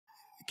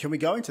Can we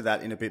go into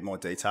that in a bit more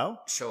detail?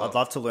 Sure. I'd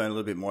love to learn a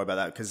little bit more about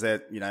that because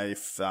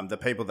if the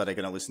people that are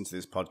going to listen to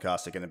this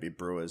podcast are going to be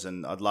brewers,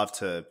 and I'd love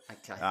to,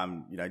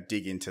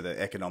 dig into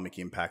the economic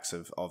impacts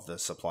of the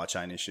supply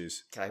chain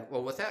issues. Okay.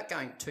 Well, without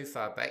going too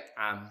far back,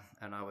 I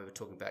know we were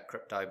talking about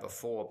crypto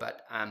before,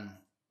 but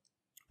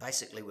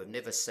basically we've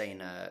never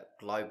seen a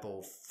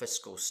global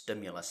fiscal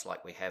stimulus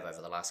like we have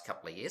over the last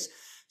couple of years.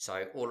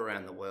 So all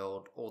around the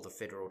world, all the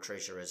federal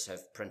treasurers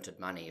have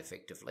printed money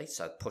effectively,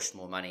 so pushed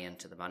more money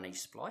into the money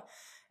supply.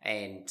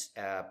 And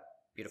our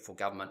beautiful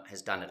government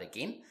has done it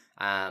again,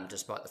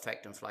 despite the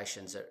fact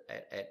inflation's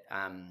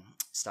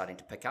starting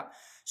to pick up.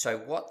 So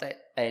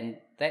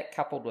that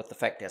coupled with the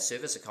fact our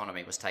service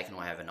economy was taken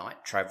away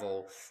overnight,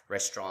 travel,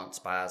 restaurants,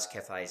 bars,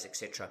 cafes,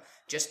 etc.,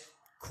 just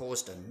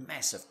caused a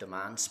massive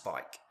demand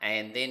spike.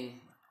 And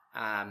then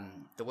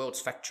the world's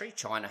factory,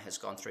 China, has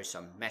gone through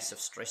some massive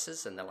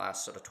stresses in the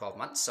last sort of 12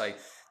 months. So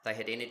they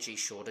had energy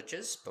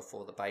shortages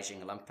before the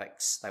Beijing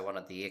Olympics. They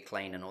wanted the air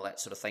clean and all that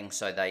sort of thing.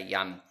 So they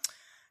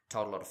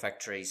told a lot of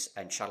factories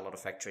and shut a lot of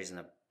factories, and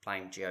they're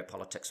playing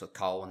geopolitics with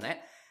coal and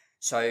that.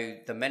 So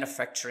the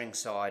manufacturing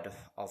side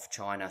of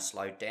China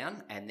slowed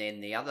down. And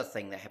then the other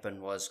thing that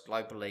happened was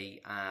globally,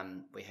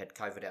 we had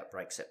COVID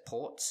outbreaks at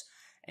ports,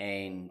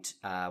 and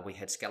we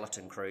had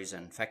skeleton crews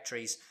in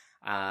factories.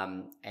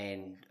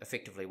 And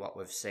effectively what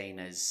we've seen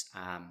is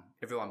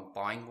everyone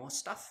buying more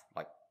stuff,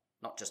 like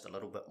not just a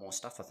little bit more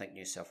stuff. I think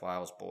New South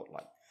Wales bought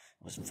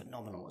it was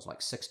phenomenal. It was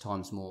like 6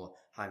 times more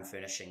home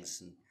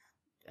furnishings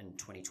in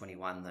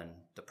 2021 than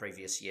the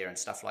previous year and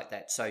stuff like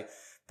that. So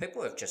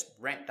people have just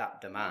ramped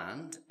up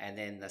demand, and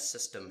then the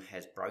system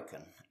has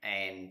broken.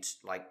 And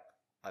like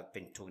I've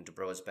been talking to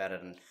brewers about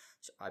it, and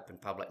it's open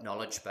public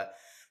knowledge, but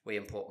we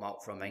import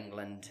malt from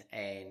England,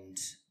 and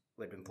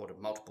we'd imported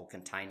multiple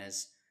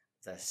containers.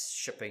 The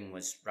shipping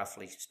was,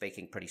 roughly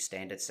speaking, pretty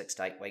standard, 6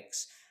 to 8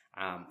 weeks.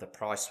 The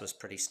price was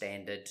pretty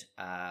standard.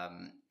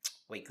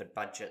 We could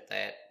budget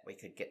that. We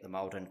could get the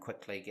malt in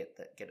quickly,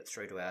 get it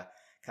through to our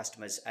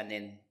customers. And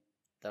then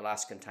the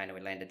last container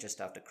we landed just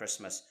after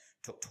Christmas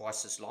took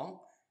twice as long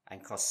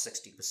and cost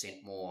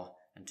 60% more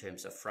in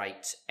terms of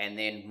freight. And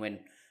then when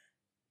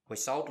we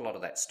sold a lot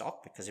of that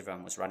stock, because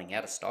everyone was running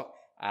out of stock,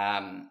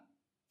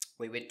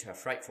 we went to our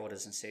freight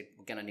forwarders and said,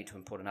 we're going to need to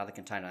import another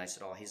container. They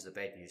said, here's the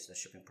bad news. The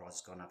shipping price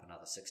has gone up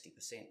another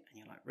 60%. And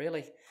you're like,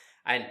 really?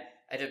 And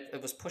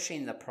it was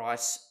pushing the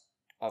price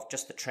of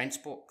just the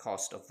transport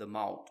cost of the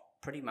malt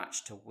pretty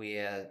much to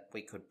where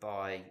we could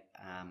buy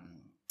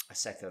a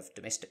sack of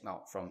domestic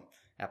malt from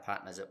our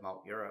partners at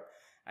Malt Europe.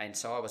 And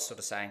so I was sort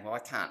of saying, well, I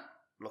can't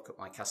look at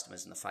my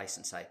customers in the face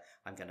and say,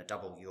 I'm going to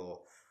double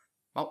your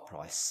malt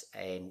price.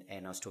 And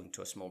I was talking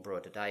to a small brewer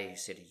today who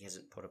said he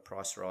hasn't put a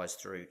price rise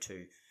through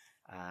to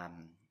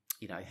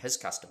his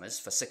customers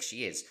for 6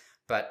 years,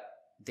 but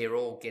they're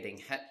all getting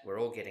hit. We're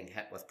all getting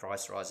hit with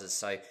price rises.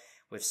 So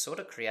we've sort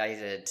of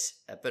created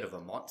a bit of a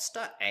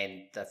monster,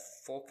 and the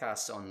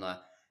forecast on the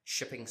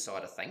shipping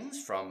side of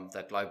things from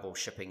the global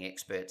shipping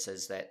experts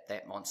is that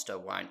that monster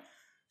won't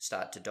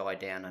start to die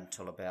down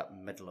until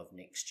about middle of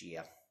next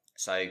year.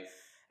 So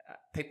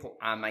people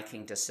are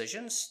making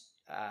decisions,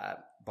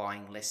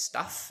 buying less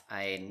stuff,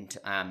 and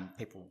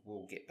people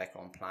will get back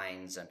on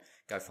planes and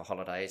go for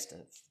holidays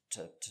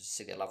to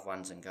see their loved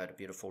ones and go to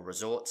beautiful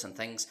resorts and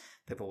things.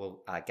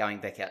 People are going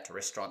back out to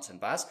restaurants and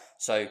bars.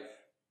 So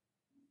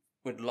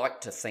we'd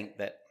like to think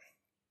that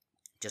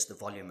just the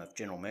volume of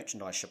general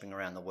merchandise shipping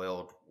around the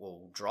world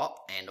will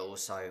drop, and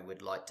also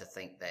we'd like to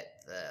think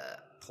that the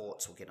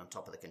ports will get on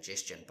top of the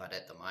congestion, but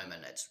at the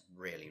moment it's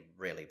really,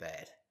 really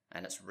bad.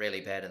 And it's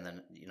really bad in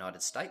the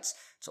United States.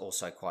 It's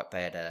also quite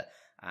bad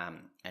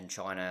in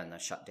China, and they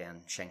shut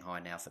down Shanghai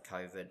now for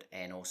COVID,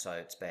 and also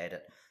it's bad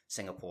at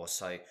Singapore.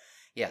 So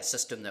yeah,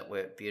 system that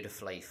worked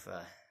beautifully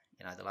for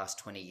the last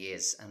 20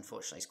 years,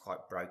 unfortunately is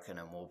quite broken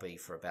and will be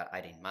for about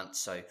 18 months.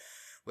 So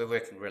we're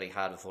working really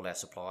hard with all our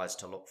suppliers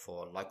to look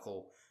for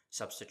local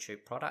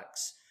substitute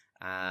products.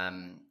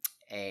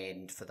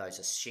 And for those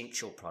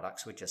essential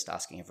products, we're just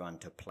asking everyone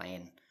to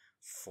plan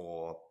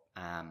for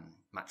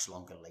much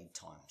longer lead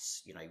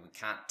times. We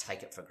can't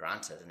take it for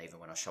granted. And even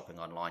when I was shopping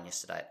online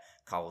yesterday at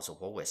Coles or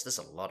Woolworths, there's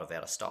a lot of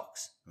out of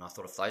stocks. And I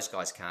thought, if those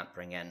guys can't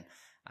bring in,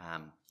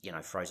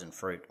 frozen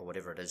fruit or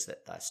whatever it is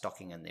that they're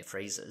stocking in their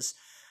freezers,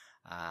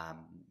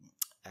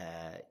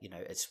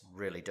 it's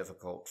really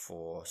difficult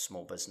for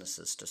small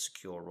businesses to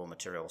secure raw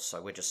materials.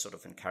 So we're just sort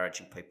of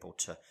encouraging people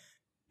to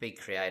be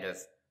creative,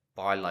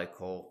 buy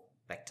local,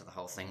 back to the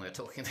whole thing we were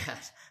talking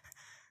about.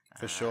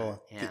 For sure.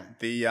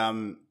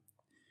 Yeah.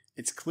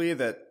 It's clear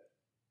that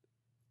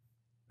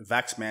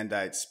vax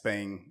mandates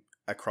being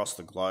across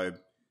the globe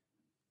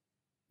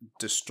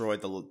destroy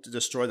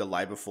the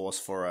labour force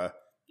for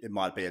it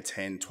might be a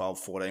 10, 12,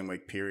 14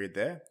 week period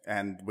there.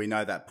 And we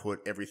know that put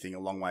everything a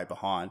long way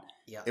behind.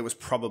 Yeah. It was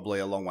probably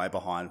a long way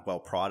behind well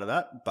prior to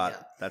that,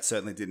 but that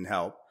certainly didn't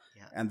help.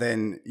 Yeah. And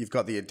then you've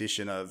got the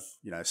addition of,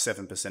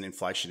 7%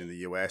 inflation in the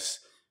US.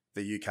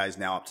 The UK is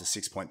now up to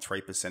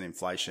 6.3%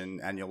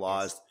 inflation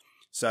annualized. Yes.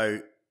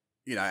 So,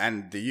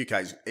 and the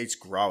UK it's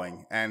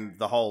growing, and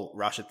the whole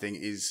Russia thing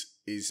is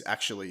is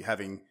actually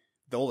having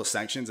all the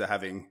sanctions are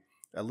having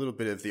a little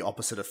bit of the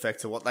opposite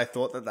effect to what they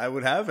thought that they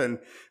would have, and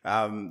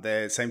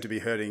they seem to be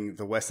hurting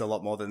the West a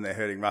lot more than they're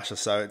hurting Russia.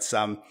 So it's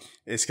going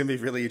to be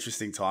really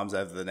interesting times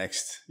over the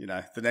next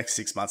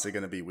 6 months are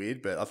going to be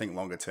weird, but I think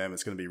longer term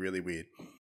it's going to be really weird.